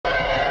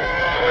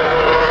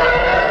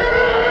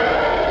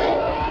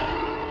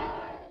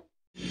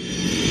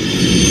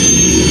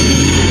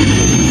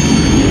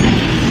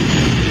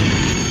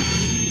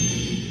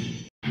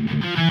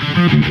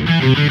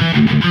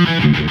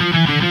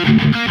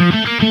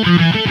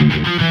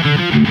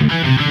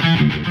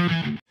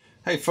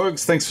Hey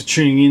folks, thanks for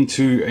tuning in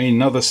to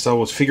another Star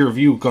Wars figure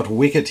review. We've got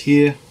Wicket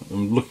here.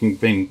 I'm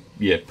pretty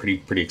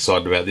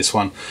excited about this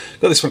one.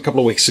 Got this one a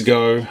couple of weeks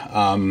ago.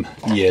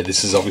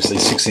 This is obviously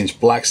 6-inch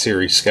Black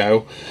Series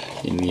scale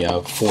in the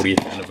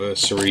 40th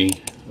anniversary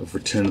of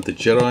Return of the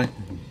Jedi.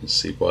 You can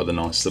see by the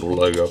nice little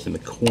logo up in the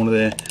corner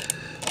there.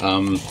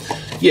 I'm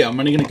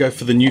only going to go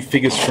for the new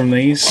figures from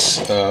these.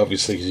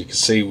 Obviously, as you can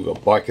see, we've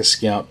got Biker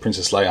Scout,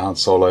 Princess Leia, Han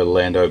Solo,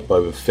 Lando,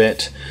 Boba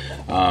Fett.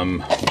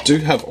 We do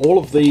have all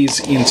of these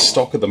in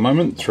stock at the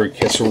moment through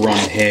Kessel Run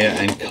Hair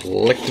and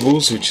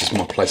Collectibles, which is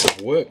my place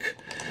of work.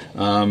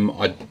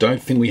 I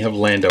don't think we have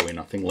Lando in.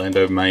 I think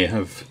Lando may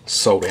have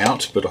sold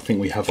out, but I think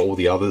we have all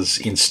the others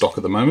in stock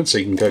at the moment, so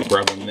you can go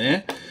grab them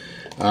there.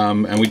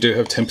 And we do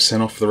have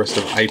 10% off for the rest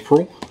of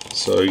April,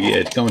 so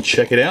yeah, go and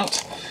check it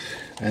out.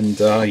 And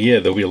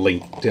there'll be a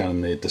link down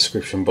in the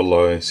description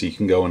below, so you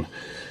can go and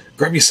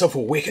grab yourself a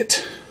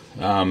Wicket.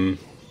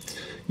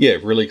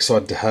 Really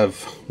excited to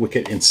have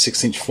Wicket in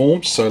 6-inch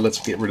form, so let's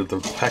get rid of the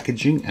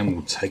packaging and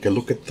we'll take a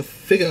look at the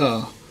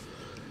figure.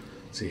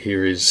 So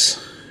here is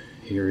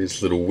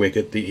little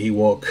Wicket, the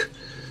Ewok.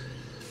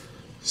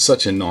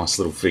 Such a nice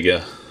little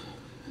figure.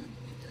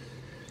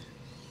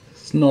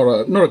 It's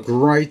not a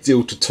great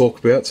deal to talk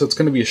about, so it's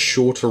going to be a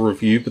shorter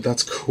review, but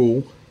that's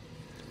cool.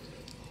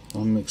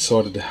 I'm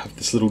excited to have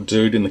this little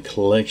dude in the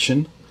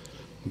collection.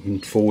 Looking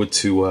forward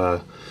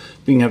to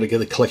being able to get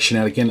the collection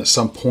out again at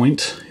some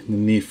point in the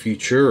near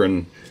future,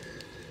 and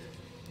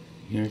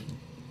a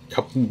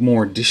couple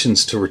more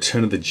additions to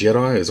Return of the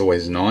Jedi is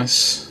always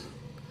nice.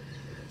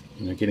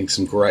 Getting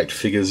some great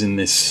figures in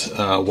this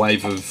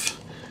wave of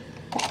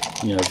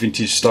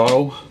vintage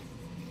style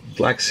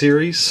Black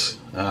Series.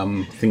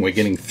 I think we're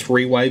getting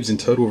 3 waves in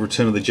total of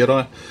Return of the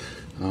Jedi.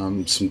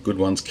 Some good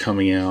ones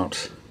coming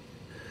out.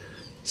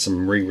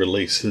 Some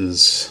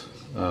re-releases,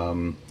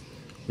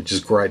 which is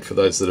great for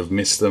those that have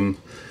missed them.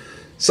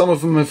 Some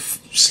of them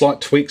have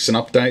slight tweaks and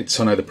updates.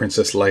 I know the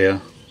Princess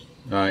Leia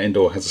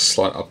Endor has a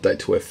slight update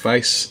to her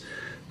face,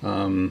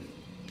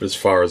 but as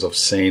far as I've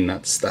seen,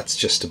 that's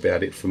just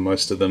about it for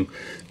most of them.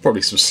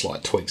 Probably some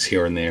slight tweaks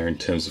here and there in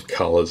terms of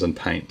colours and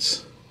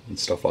paints and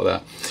stuff like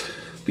that.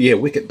 But yeah,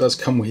 Wicket does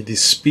come with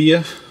his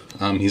spear.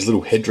 His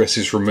little headdress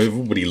is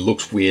removable, but he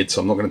looks weird,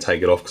 so I'm not going to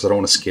take it off because I don't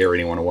want to scare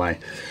anyone away.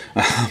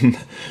 So I'm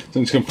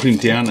just going to put him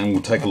down and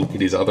we'll take a look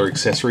at his other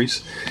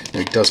accessories.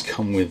 He does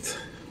come with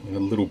a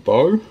little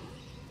bow,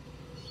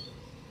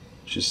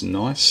 which is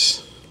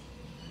nice.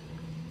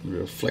 A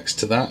bit of flex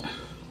to that.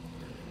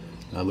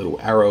 A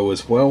little arrow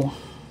as well.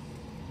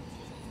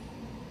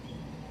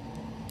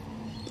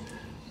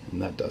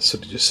 And that does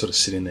sort of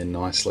sit in there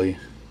nicely.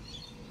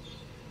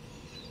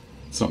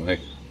 It's not going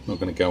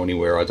to go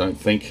anywhere, I don't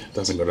think. It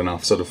doesn't got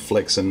enough sort of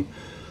flex and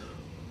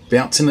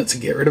bounce in it to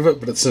get rid of it,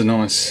 but it's a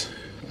nice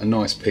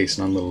piece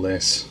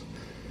nonetheless.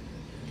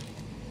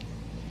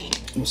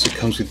 Also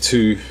comes with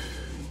two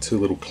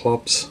little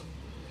clubs,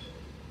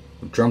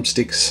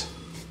 drumsticks.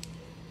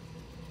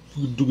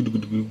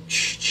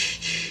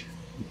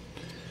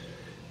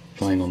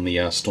 Playing on the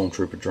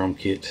Stormtrooper drum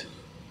kit.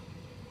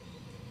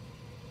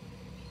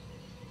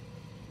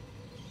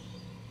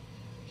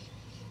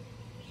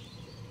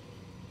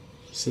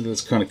 So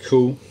that's kind of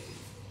cool.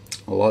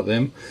 I like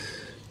them.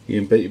 You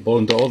can bet your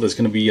bottom dollar there's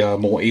going to be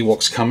more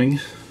Ewoks coming.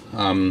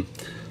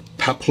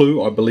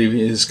 Paplu, I believe,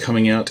 is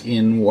coming out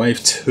in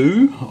Wave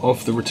 2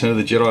 of the Return of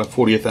the Jedi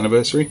 40th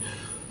anniversary.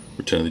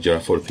 Return of the Jedi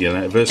 40th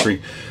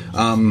anniversary.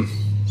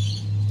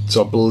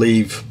 So I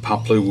believe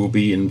Paplu will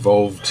be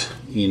involved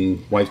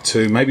in Wave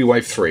 2, maybe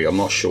Wave 3, I'm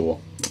not sure.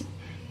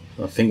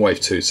 I think Wave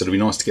 2, so it'll be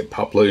nice to get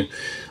Paplu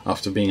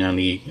after being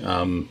only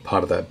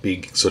part of that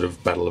big sort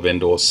of Battle of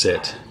Endor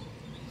set.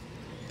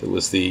 That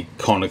was the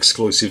con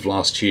exclusive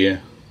last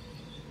year.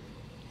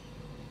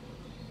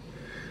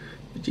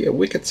 But yeah,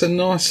 Wicket's a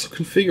nice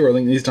looking figure. I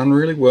think he's done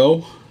really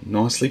well.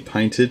 Nicely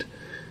painted.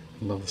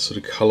 I love the sort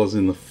of colours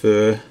in the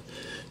fur.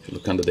 If you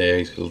look under there,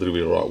 he's got a little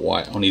bit of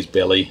white on his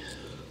belly.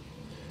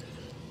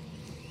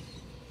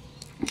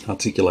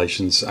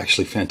 Articulation's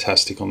actually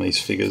fantastic on these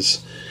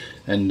figures.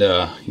 And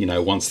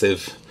once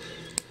they've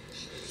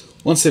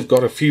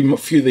got a few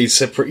of these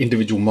separate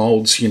individual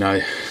molds,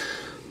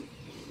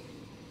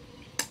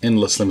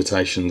 endless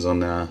limitations on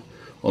the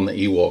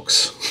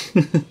Ewoks.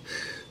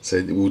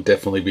 So we'll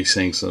definitely be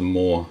seeing some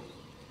more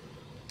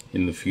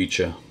in the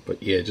future.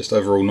 But yeah, just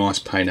overall nice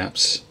paint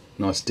apps,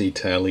 nice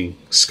detailing,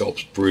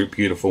 sculpts,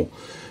 beautiful,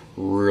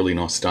 really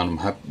nice done.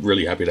 I'm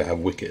really happy to have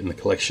Wicket in the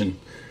collection.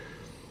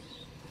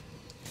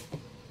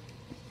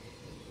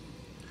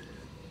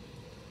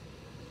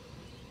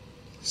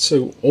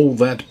 So all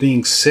that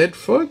being said,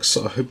 folks,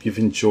 I hope you've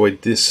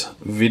enjoyed this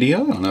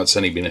video. I know it's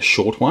only been a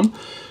short one.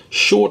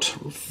 Short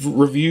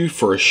review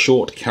for a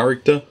short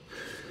character.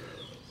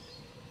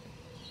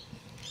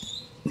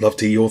 Love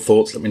to hear your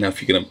thoughts. Let me know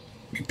if you're going to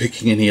be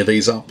picking any of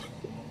these up.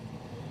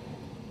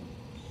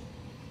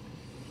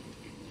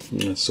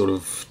 Sort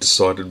of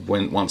decided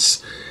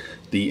once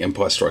the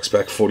Empire Strikes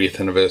Back 40th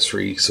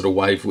anniversary sort of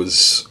wave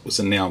was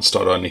announced,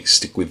 I'd only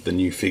stick with the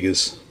new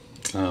figures.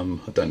 I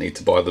don't need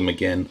to buy them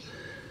again.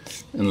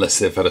 unless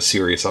they've had a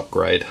serious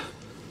upgrade.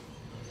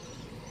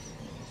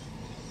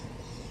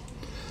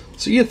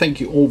 So yeah, thank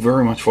you all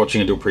very much for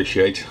watching. I do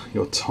appreciate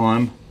your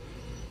time.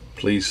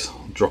 Please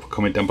drop a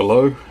comment down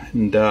below,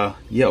 and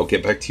yeah, I'll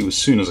get back to you as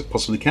soon as I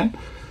possibly can.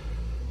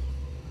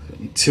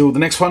 Until the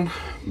next one,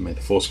 may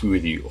the Force be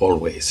with you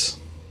always.